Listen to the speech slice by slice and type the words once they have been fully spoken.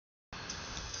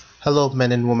Hello,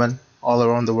 men and women all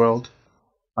around the world.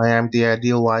 I am the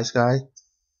Ideal Wise Guy,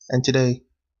 and today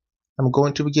I'm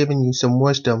going to be giving you some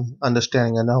wisdom,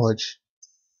 understanding, and knowledge.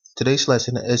 Today's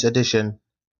lesson is addition.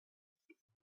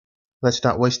 Let's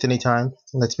not waste any time.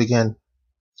 Let's begin.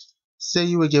 Say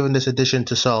you were given this addition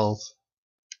to solve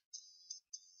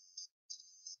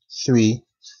 3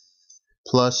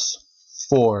 plus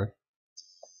 4.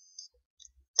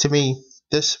 To me,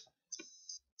 this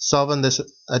solving this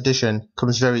addition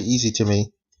comes very easy to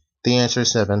me. The answer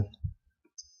is 7.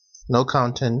 No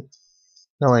counting,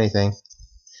 no anything.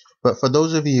 But for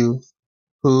those of you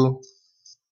who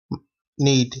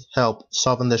need help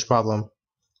solving this problem,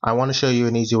 I want to show you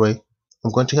an easy way.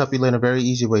 I'm going to help you learn a very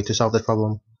easy way to solve this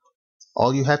problem.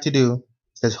 All you have to do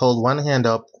is hold one hand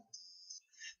up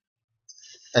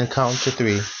and count to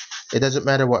 3. It doesn't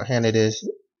matter what hand it is.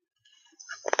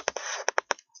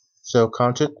 So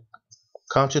count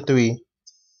to 3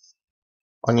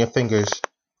 on your fingers.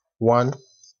 1,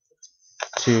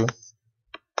 2,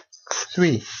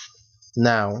 3.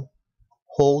 Now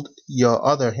hold your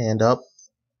other hand up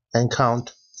and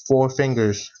count 4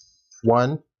 fingers.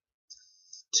 1,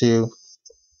 2,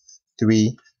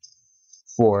 3,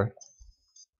 4.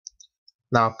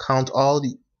 Now count all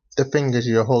the fingers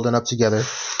you're holding up together.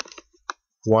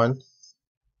 1,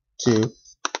 2,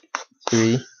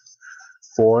 3,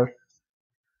 4,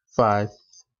 5,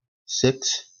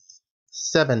 6,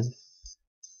 7.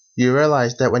 You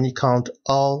realize that when you count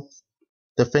all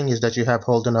the fingers that you have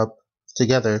holding up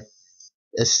together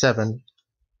is 7,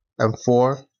 and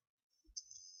 4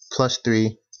 plus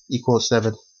 3 equals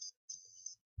 7.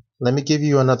 Let me give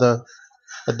you another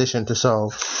addition to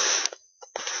solve.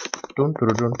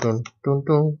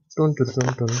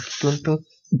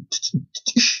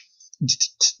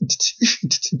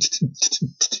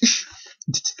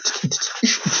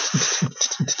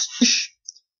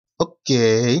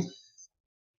 Okay.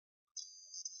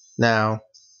 Now,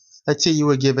 let's say you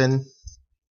were given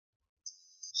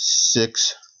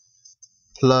 6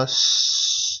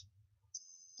 plus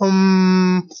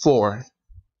 4.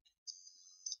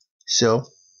 So,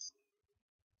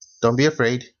 don't be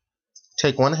afraid.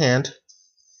 Take one hand.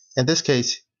 In this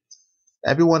case,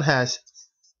 everyone has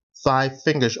 5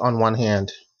 fingers on one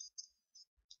hand.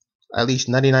 At least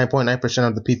 99.9%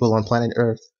 of the people on planet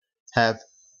Earth have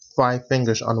 5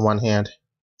 fingers on one hand.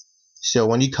 So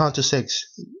when you count to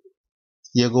 6,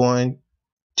 you're going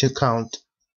to count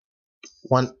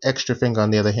one extra finger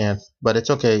on the other hand, but it's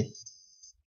okay.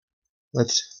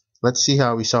 Let's see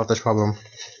how we solve this problem.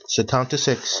 So count to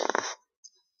 6.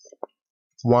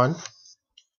 1,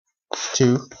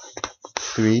 2,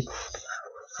 3,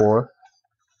 4,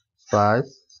 5,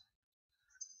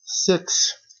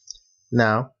 6.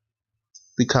 Now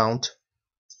we count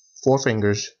 4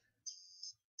 fingers.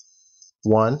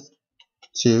 1,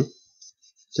 2,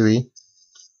 3,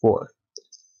 4.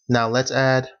 Now let's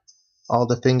add all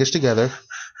the fingers together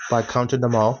by counting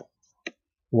them all.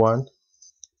 1,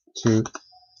 2,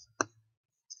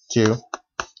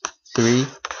 3,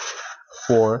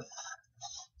 4,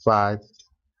 5,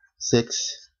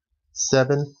 6,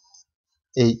 7,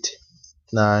 8,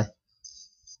 9,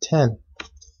 10.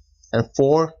 And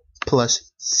 4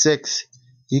 plus 6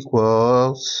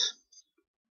 equals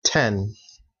 10.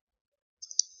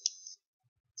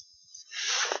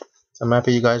 I'm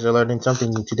happy you guys are learning something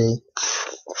new today.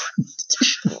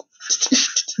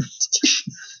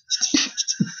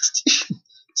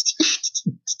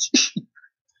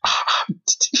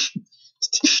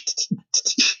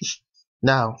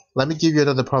 Now, let me give you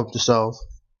another problem to solve.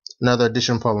 Another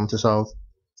addition problem to solve.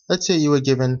 Let's say you were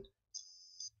given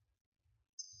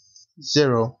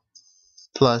 0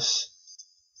 plus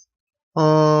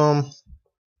 3.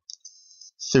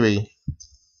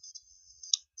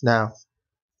 Now,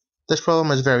 this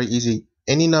problem is very easy.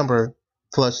 Any number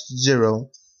plus 0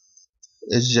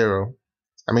 is 0.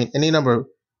 Any number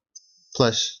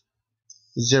plus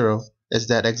 0 is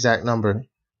that exact number.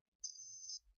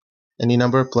 Any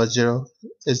number plus 0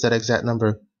 is that exact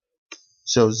number.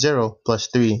 So 0 plus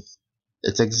 3,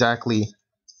 it's exactly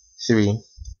 3.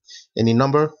 Any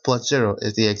number plus 0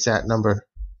 is the exact number.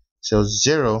 So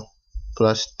 0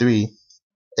 plus 3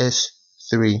 is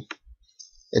 3.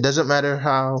 It doesn't matter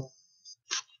how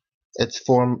its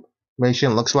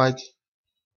formation looks like.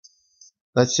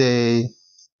 Let's say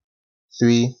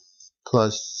 3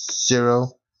 plus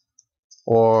 0,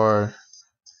 or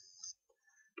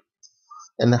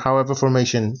in however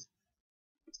formation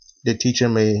the teacher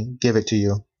may give it to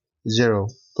you. 0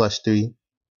 plus 3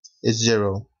 is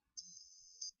 0.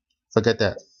 Forget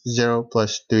that. 0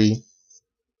 plus 3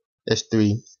 is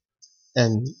 3,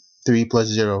 and 3 plus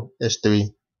 0 is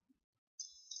 3.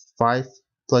 5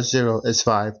 plus 0 is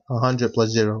 5. 100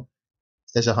 plus 0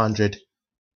 is 100.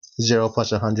 0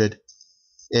 plus 100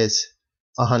 is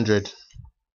 100.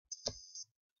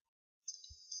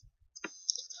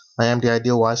 I am the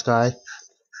ideal wise guy.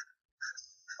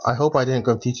 I hope I didn't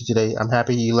confuse you today. I'm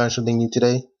happy you learned something new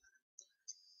today.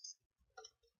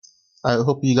 I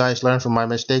hope you guys learn from my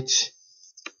mistakes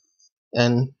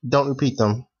and don't repeat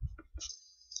them.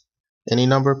 Any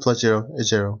number plus 0 is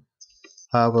 0.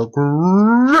 Have a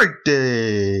great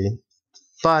day.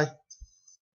 Bye.